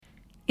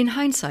In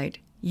Hindsight,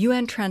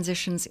 UN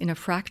Transitions in a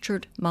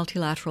Fractured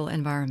Multilateral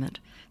Environment,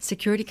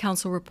 Security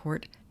Council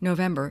Report,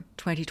 November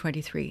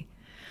 2023.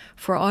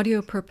 For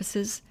audio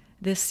purposes,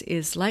 this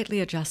is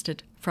lightly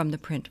adjusted from the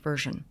print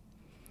version.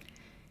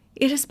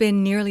 It has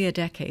been nearly a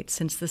decade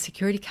since the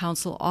Security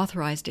Council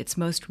authorized its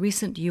most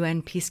recent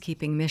UN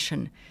peacekeeping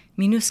mission,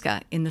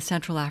 MINUSCA, in the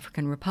Central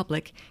African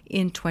Republic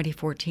in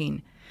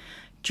 2014.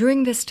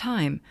 During this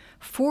time,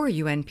 4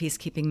 UN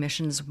peacekeeping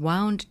missions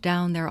wound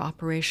down their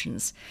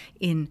operations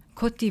in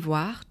Côte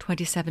d'Ivoire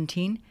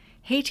 2017,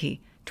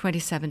 Haiti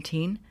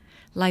 2017,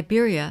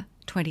 Liberia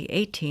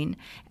 2018,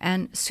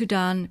 and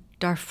Sudan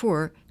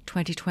Darfur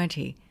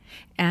 2020,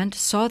 and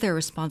saw their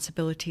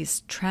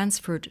responsibilities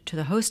transferred to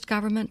the host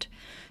government,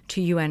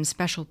 to UN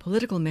special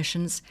political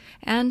missions,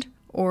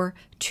 and/or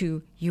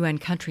to UN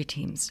country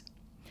teams.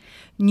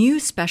 New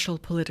special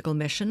political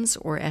missions,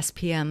 or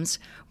SPMs,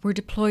 were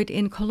deployed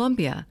in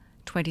Colombia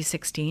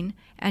 2016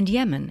 and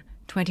Yemen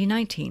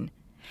 2019,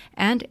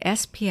 and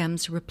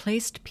SPMs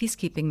replaced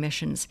peacekeeping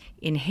missions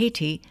in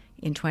Haiti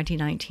in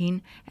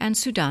 2019 and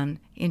Sudan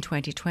in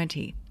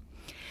 2020.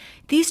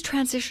 These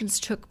transitions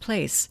took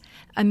place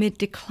amid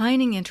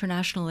declining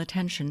international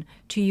attention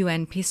to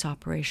UN peace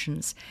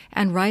operations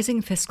and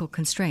rising fiscal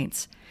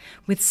constraints,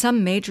 with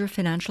some major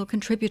financial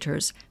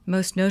contributors,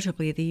 most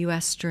notably the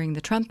U.S. during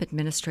the Trump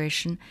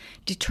administration,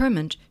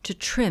 determined to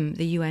trim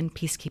the UN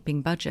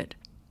peacekeeping budget.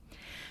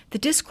 The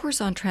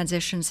discourse on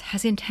transitions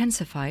has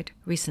intensified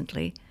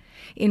recently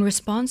in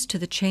response to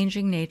the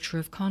changing nature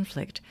of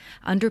conflict,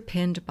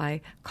 underpinned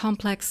by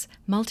complex,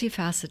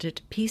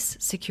 multifaceted peace,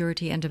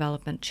 security, and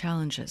development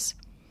challenges.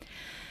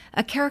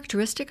 A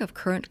characteristic of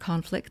current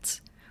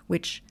conflicts,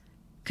 which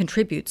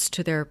contributes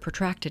to their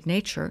protracted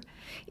nature,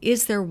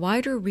 is their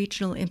wider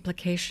regional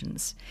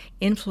implications,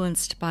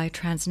 influenced by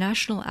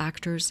transnational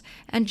actors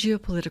and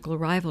geopolitical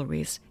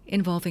rivalries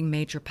involving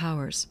major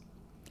powers.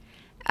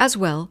 As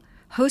well,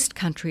 host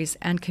countries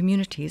and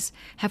communities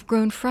have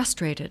grown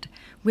frustrated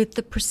with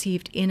the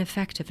perceived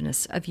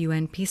ineffectiveness of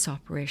UN peace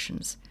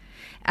operations.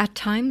 At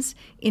times,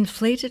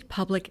 inflated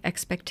public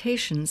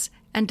expectations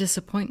and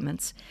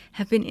disappointments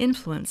have been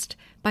influenced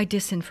by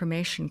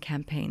disinformation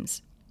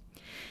campaigns.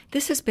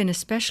 This has been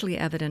especially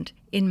evident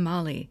in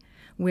Mali,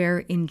 where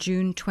in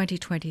June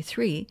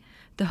 2023,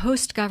 the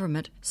host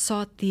government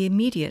sought the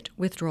immediate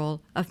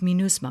withdrawal of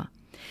MINUSMA,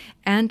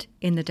 and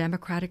in the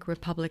Democratic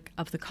Republic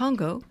of the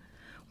Congo,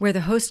 where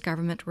the host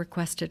government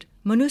requested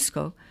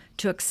MONUSCO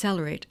to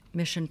accelerate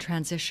mission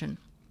transition.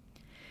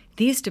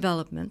 These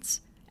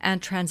developments, and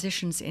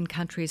transitions in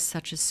countries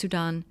such as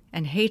Sudan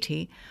and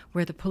Haiti,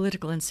 where the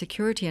political and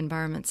security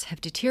environments have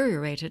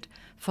deteriorated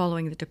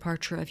following the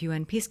departure of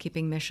UN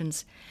peacekeeping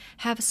missions,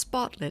 have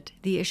spotlit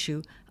the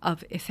issue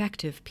of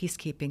effective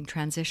peacekeeping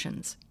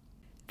transitions.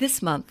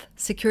 This month,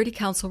 Security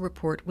Council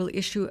Report will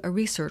issue a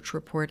research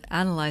report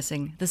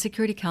analyzing the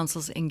Security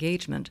Council's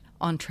engagement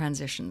on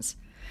transitions.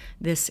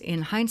 This,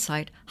 in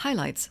hindsight,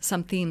 highlights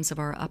some themes of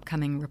our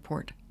upcoming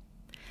report.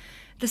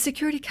 The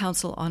Security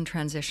Council on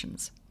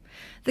Transitions.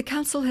 The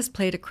Council has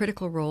played a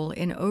critical role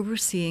in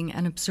overseeing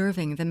and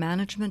observing the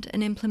management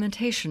and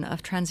implementation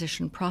of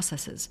transition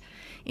processes,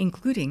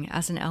 including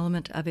as an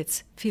element of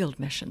its field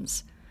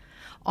missions.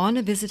 On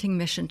a visiting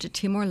mission to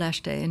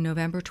Timor-Leste in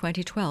November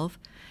 2012,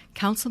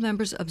 Council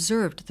members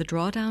observed the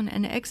drawdown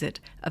and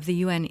exit of the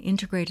UN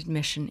integrated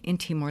mission in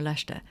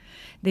Timor-Leste.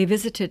 They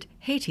visited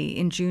Haiti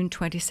in June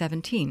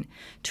 2017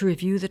 to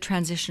review the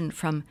transition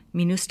from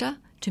MINUSTA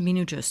to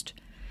MINUJUST.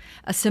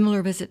 A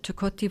similar visit to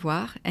Côte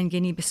d'Ivoire and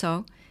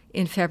Guinea-Bissau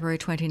in February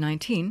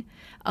 2019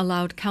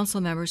 allowed Council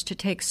members to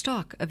take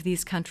stock of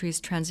these countries'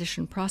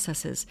 transition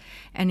processes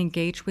and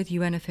engage with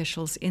UN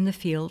officials in the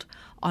field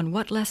on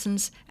what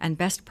lessons and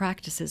best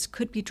practices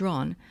could be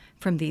drawn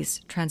from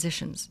these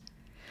transitions.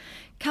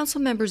 Council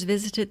members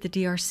visited the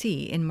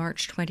DRC in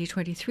March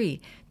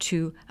 2023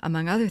 to,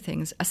 among other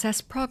things,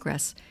 assess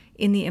progress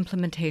in the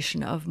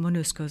implementation of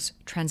MONUSCO's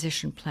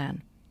transition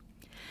plan.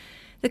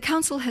 The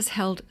Council has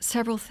held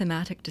several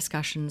thematic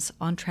discussions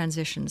on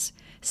transitions,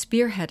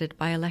 spearheaded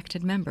by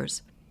elected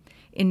members.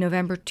 In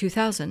November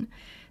 2000,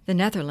 the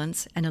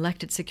Netherlands, an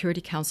elected Security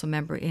Council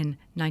member in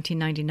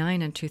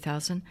 1999 and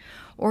 2000,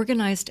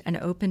 organized an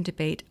open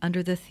debate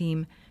under the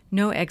theme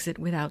No Exit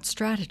Without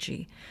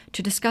Strategy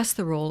to discuss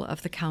the role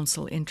of the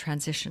Council in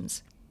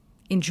transitions.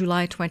 In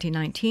July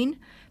 2019,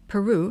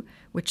 Peru,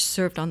 which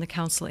served on the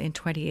Council in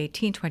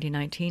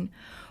 2018-2019,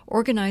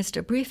 organized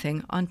a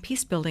briefing on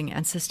peacebuilding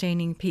and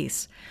sustaining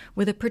peace,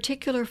 with a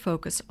particular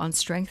focus on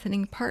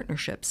strengthening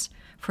partnerships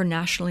for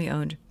nationally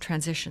owned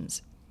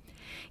transitions.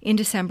 In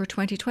December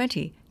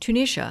 2020,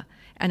 Tunisia,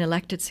 an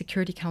elected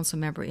Security Council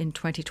member in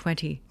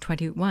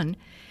 2020-21,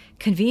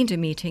 convened a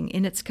meeting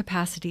in its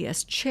capacity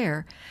as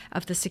chair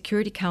of the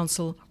Security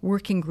Council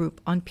Working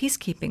Group on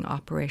Peacekeeping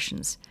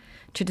Operations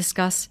to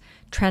discuss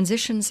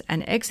transitions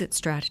and exit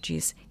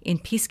strategies in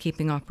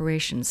peacekeeping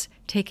operations,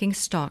 taking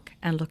stock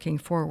and looking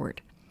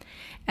forward.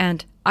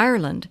 And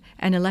Ireland,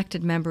 an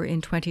elected member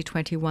in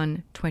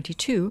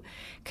 2021-22,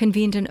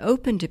 convened an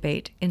open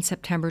debate in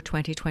September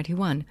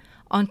 2021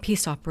 on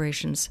peace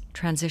operations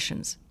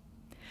transitions.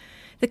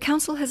 The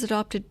Council has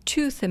adopted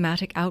 2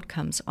 thematic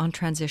outcomes on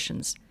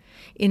transitions.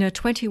 In a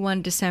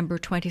 21 December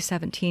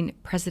 2017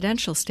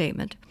 presidential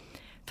statement,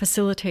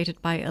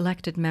 facilitated by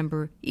elected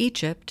member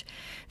Egypt,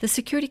 the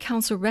Security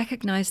Council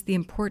recognized the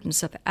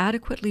importance of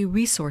adequately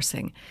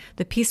resourcing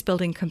the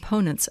peacebuilding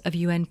components of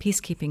UN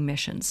peacekeeping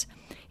missions,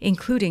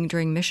 including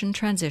during mission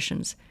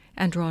transitions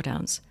and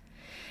drawdowns.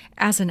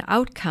 As an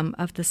outcome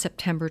of the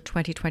September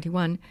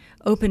 2021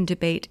 open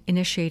debate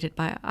initiated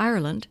by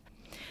Ireland,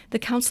 the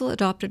Council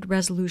adopted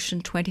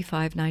Resolution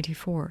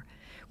 2594,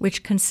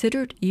 which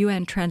considered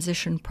UN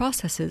transition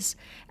processes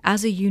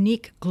as a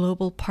unique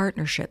global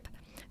partnership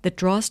that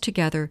draws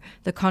together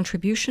the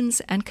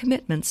contributions and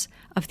commitments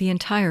of the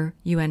entire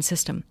UN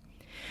system.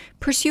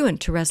 Pursuant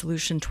to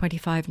Resolution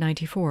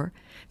 2594,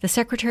 the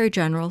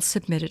Secretary-General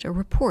submitted a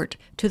report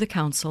to the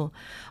Council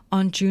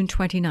on June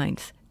 29,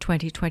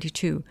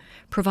 2022,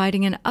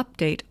 providing an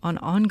update on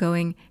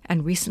ongoing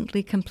and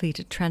recently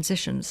completed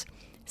transitions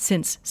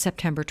since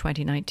September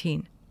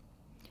 2019.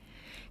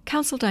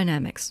 Council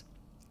dynamics.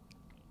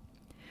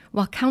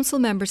 While Council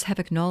members have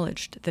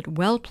acknowledged that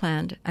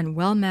well-planned and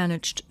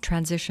well-managed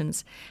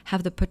transitions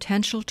have the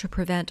potential to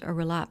prevent a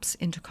relapse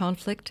into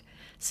conflict,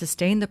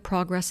 sustain the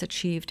progress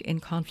achieved in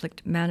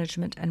conflict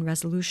management and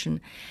resolution,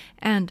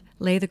 and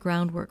lay the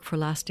groundwork for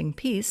lasting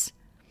peace,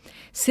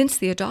 since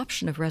the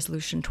adoption of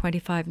Resolution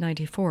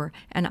 2594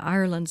 and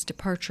Ireland's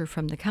departure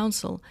from the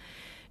Council,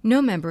 no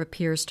member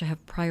appears to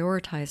have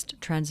prioritized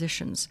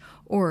transitions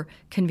or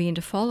convened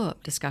a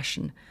follow-up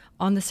discussion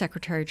on the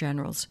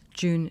Secretary-General's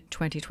June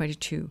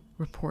 2022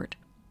 report.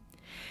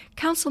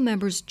 Council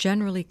members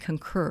generally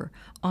concur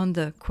on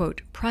the,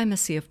 quote,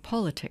 primacy of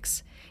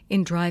politics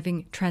in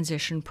driving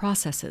transition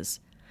processes.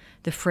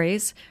 The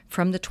phrase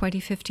from the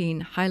 2015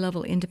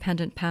 High-Level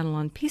Independent Panel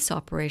on Peace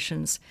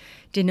Operations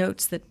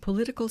denotes that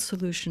political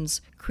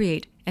solutions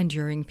create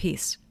enduring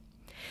peace.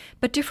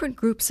 But different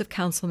groups of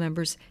Council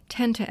members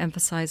tend to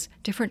emphasize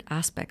different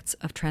aspects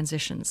of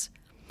transitions.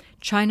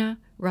 China,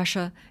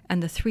 Russia,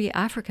 and the 3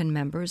 African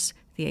members,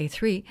 the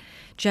A3,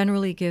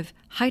 generally give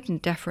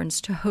heightened deference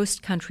to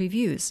host country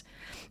views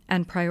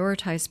and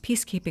prioritize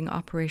peacekeeping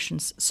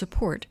operations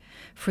support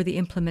for the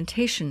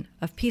implementation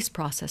of peace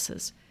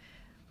processes,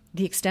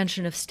 the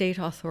extension of state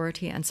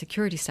authority and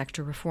security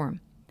sector reform.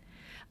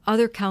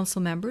 Other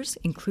Council members,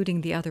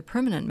 including the other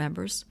permanent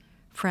members,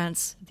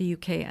 France, the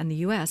UK, and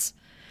the US,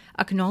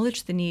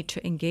 acknowledge the need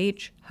to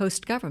engage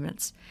host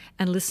governments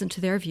and listen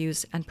to their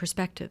views and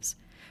perspectives,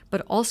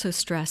 but also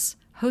stress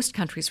host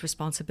countries'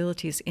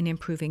 responsibilities in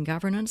improving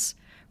governance,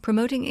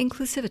 promoting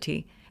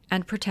inclusivity,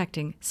 and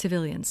protecting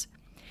civilians.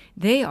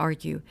 They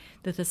argue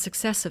that the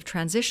success of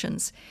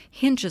transitions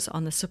hinges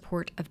on the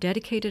support of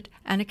dedicated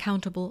and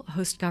accountable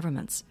host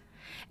governments,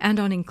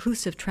 and on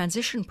inclusive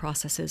transition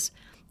processes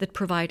that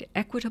provide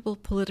equitable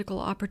political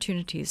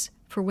opportunities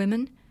for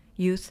women,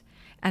 youth,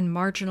 and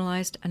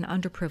marginalized and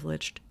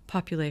underprivileged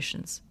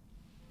populations.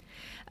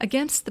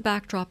 Against the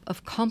backdrop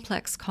of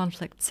complex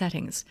conflict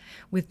settings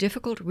with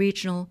difficult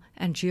regional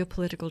and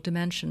geopolitical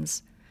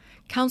dimensions,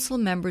 Council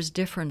members'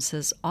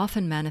 differences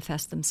often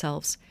manifest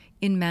themselves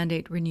in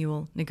mandate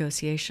renewal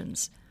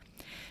negotiations.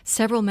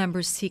 Several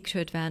members seek to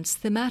advance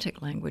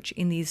thematic language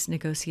in these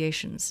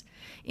negotiations,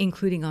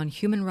 including on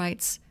human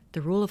rights,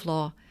 the rule of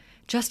law,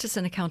 justice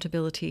and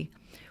accountability,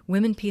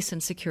 women, peace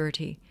and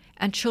security,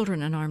 and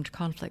children and armed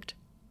conflict.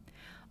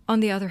 On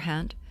the other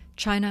hand,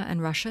 China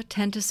and Russia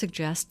tend to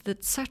suggest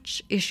that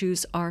such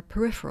issues are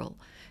peripheral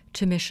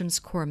to missions'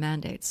 core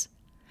mandates.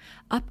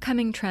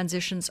 Upcoming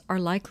transitions are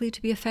likely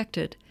to be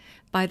affected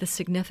by the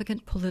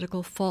significant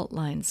political fault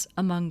lines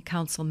among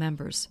Council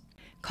members.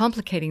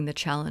 Complicating the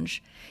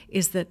challenge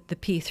is that the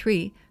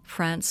P3,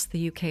 France,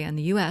 the UK, and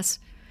the US,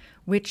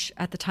 which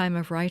at the time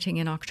of writing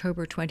in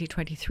October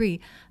 2023,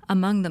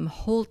 among them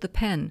hold the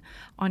pen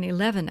on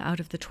 11 out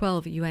of the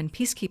 12 UN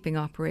peacekeeping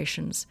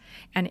operations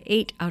and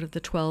 8 out of the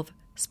 12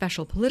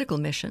 special political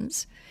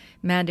missions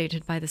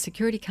mandated by the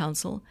Security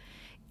Council,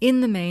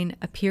 in the main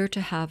appear to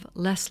have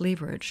less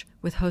leverage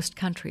with host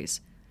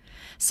countries.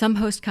 Some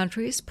host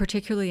countries,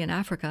 particularly in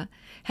Africa,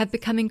 have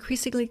become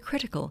increasingly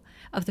critical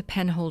of the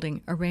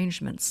pen-holding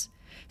arrangements,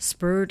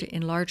 spurred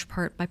in large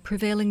part by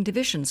prevailing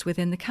divisions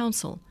within the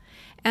Council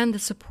and the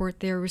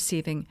support they are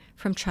receiving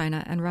from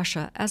China and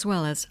Russia, as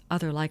well as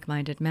other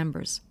like-minded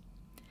members.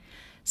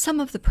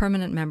 Some of the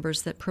permanent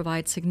members that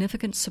provide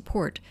significant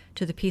support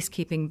to the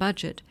peacekeeping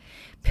budget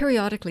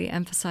periodically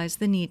emphasize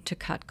the need to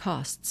cut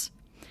costs.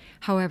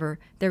 However,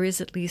 there is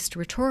at least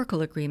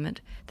rhetorical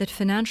agreement that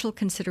financial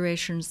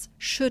considerations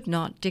should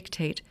not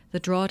dictate the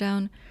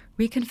drawdown,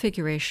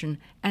 reconfiguration,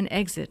 and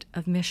exit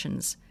of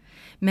missions.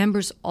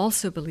 Members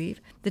also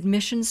believe that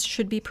missions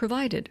should be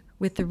provided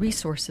with the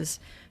resources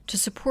to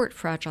support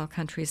fragile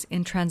countries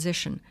in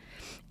transition,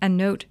 and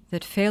note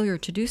that failure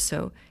to do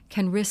so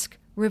can risk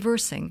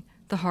reversing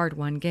the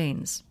hard-won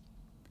gains.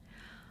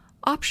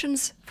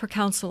 Options for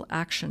Council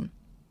action.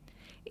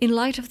 In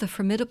light of the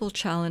formidable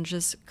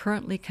challenges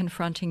currently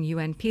confronting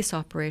UN peace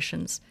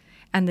operations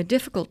and the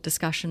difficult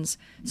discussions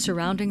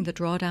surrounding the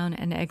drawdown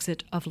and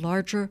exit of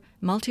larger,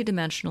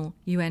 multidimensional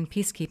UN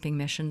peacekeeping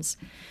missions,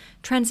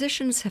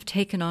 transitions have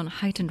taken on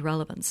heightened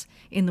relevance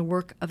in the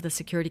work of the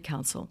Security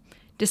Council,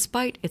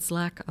 despite its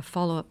lack of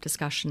follow-up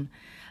discussion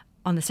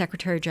on the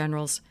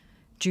Secretary-General's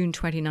June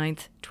 29,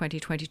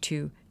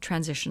 2022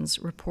 Transitions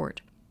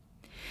Report.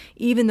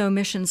 Even though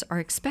missions are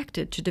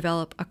expected to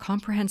develop a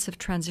comprehensive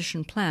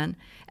transition plan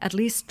at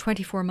least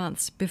 24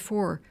 months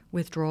before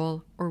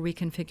withdrawal or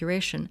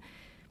reconfiguration,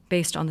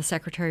 based on the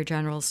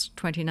Secretary-General's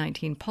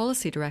 2019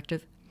 Policy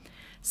Directive,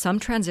 some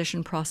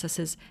transition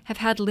processes have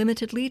had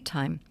limited lead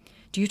time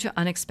due to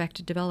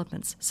unexpected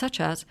developments,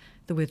 such as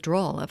the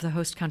withdrawal of the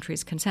host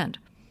country's consent.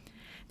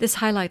 This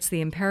highlights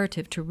the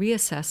imperative to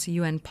reassess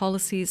UN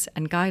policies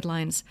and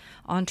guidelines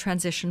on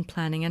transition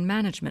planning and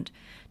management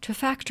to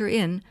factor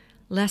in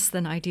less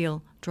than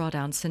ideal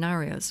drawdown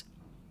scenarios.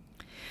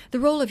 The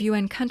role of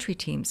UN country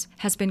teams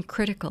has been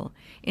critical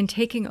in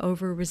taking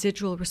over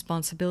residual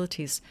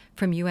responsibilities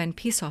from UN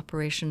peace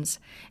operations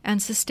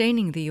and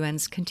sustaining the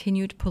UN's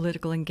continued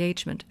political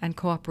engagement and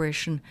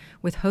cooperation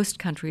with host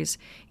countries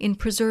in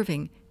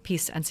preserving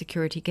peace and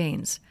security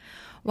gains,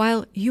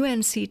 while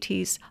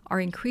UNCTs are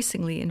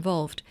increasingly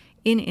involved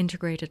in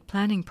integrated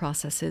planning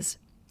processes.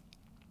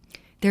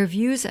 Their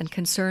views and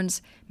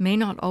concerns may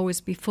not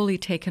always be fully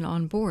taken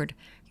on board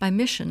by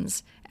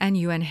missions and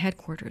UN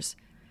headquarters.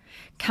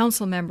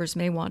 Council members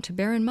may want to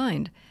bear in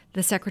mind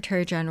the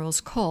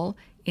Secretary-General's call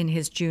in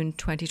his June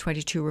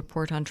 2022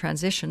 report on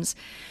transitions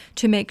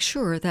to make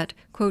sure that,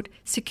 quote,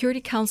 Security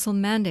Council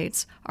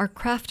mandates are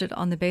crafted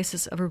on the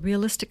basis of a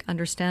realistic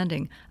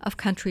understanding of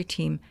country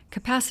team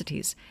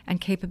capacities and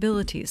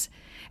capabilities,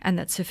 and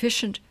that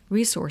sufficient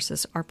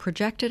resources are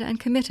projected and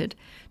committed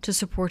to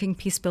supporting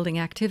peacebuilding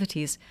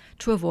activities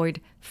to avoid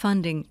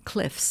funding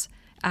cliffs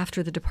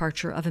after the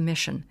departure of a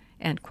mission,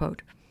 end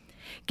quote.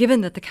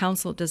 Given that the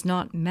Council does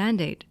not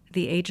mandate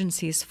the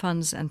agency's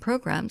funds and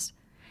programs,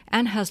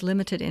 and has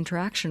limited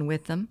interaction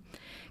with them,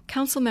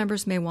 Council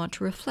members may want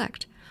to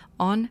reflect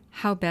on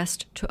how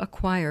best to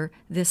acquire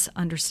this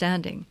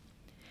understanding.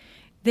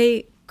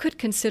 They could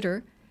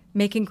consider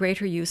making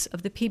greater use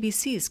of the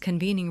PBC's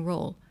convening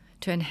role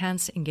to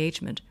enhance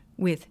engagement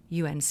with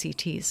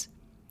UNCTs.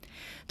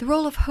 The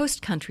role of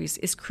host countries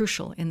is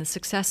crucial in the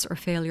success or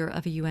failure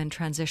of a UN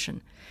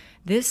transition.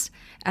 This,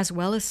 as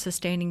well as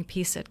sustaining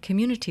peace at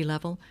community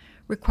level,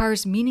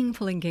 requires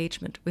meaningful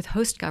engagement with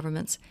host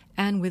governments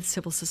and with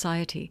civil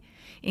society,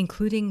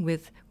 including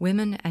with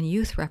women and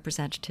youth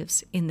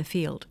representatives in the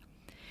field.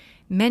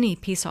 Many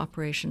peace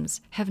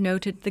operations have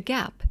noted the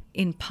gap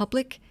in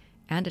public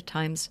and at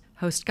times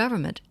host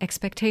government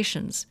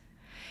expectations.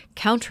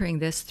 Countering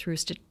this through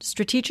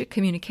strategic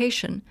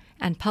communication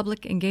and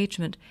public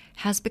engagement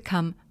has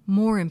become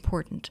more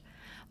important,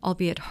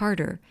 albeit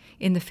harder,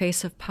 in the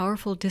face of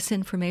powerful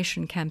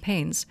disinformation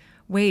campaigns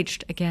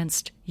waged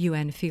against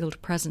UN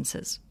field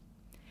presences.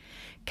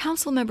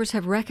 Council members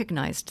have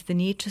recognized the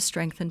need to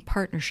strengthen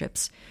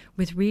partnerships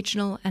with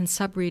regional and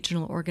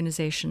sub-regional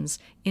organizations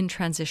in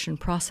transition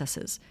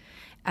processes.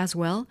 As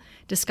well,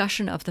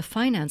 discussion of the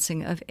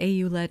financing of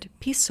AU-led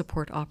peace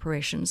support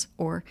operations,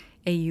 or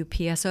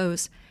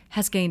AUPSOs,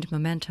 has gained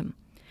momentum.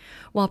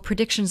 While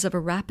predictions of a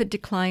rapid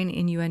decline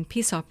in UN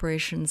peace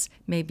operations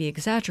may be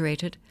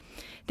exaggerated,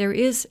 there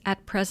is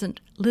at present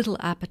little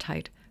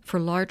appetite for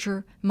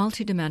larger,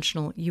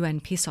 multidimensional UN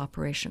peace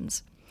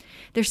operations.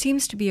 There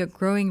seems to be a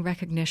growing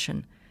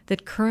recognition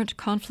that current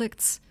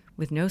conflicts,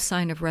 with no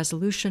sign of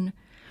resolution,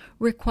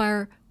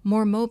 require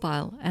more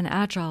mobile and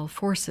agile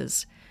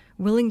forces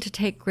willing to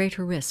take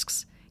greater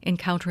risks in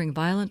countering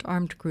violent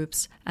armed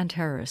groups and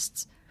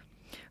terrorists.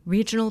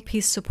 Regional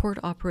peace support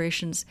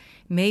operations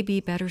may be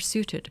better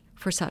suited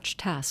for such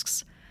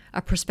tasks,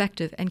 a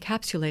perspective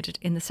encapsulated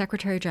in the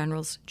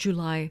Secretary-General's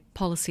July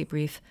policy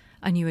brief,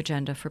 A New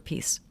Agenda for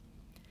Peace.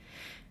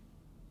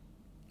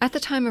 At the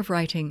time of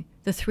writing,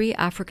 the 3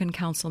 African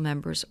Council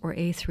members, or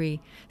A3,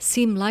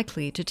 seem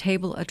likely to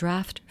table a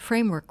draft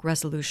framework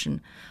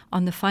resolution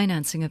on the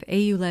financing of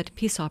AU-led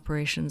peace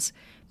operations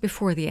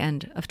before the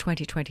end of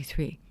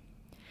 2023.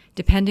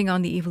 Depending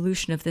on the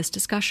evolution of this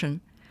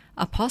discussion,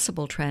 a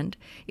possible trend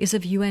is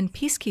of UN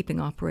peacekeeping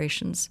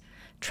operations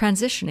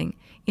transitioning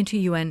into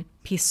UN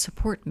peace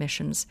support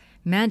missions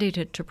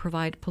mandated to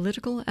provide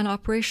political and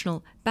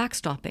operational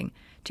backstopping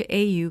to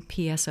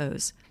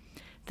AUPSOs.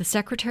 The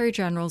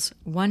Secretary-General's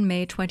 1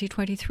 May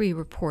 2023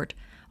 report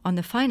on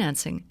the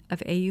financing of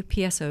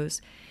AUPSOs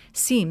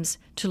seems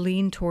to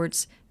lean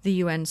towards the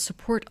UN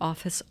Support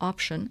Office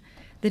option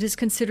that is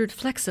considered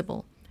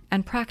flexible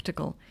and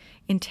practical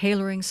in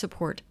tailoring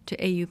support to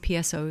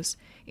AUPSOs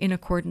in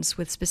accordance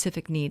with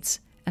specific needs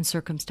and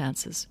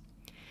circumstances.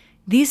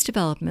 These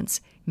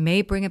developments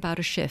may bring about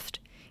a shift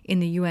in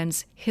the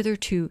UN's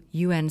hitherto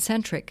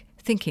UN-centric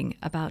thinking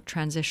about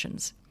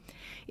transitions.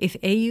 If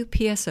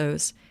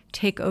AUPSOs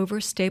take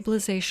over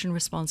stabilization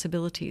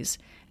responsibilities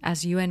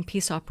as UN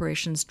peace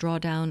operations draw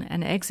down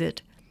and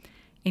exit,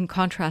 In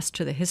contrast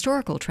to the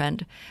historical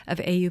trend of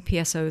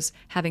AUPSOs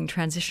having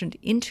transitioned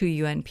into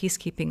UN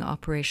peacekeeping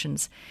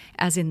operations,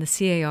 as in the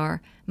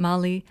CAR,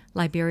 Mali,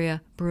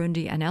 Liberia,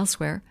 Burundi, and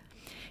elsewhere,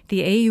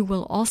 the AU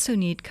will also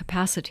need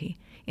capacity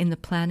in the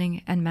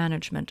planning and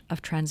management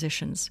of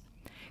transitions.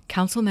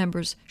 Council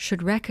members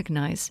should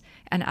recognize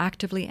and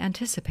actively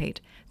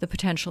anticipate the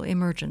potential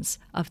emergence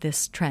of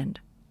this trend.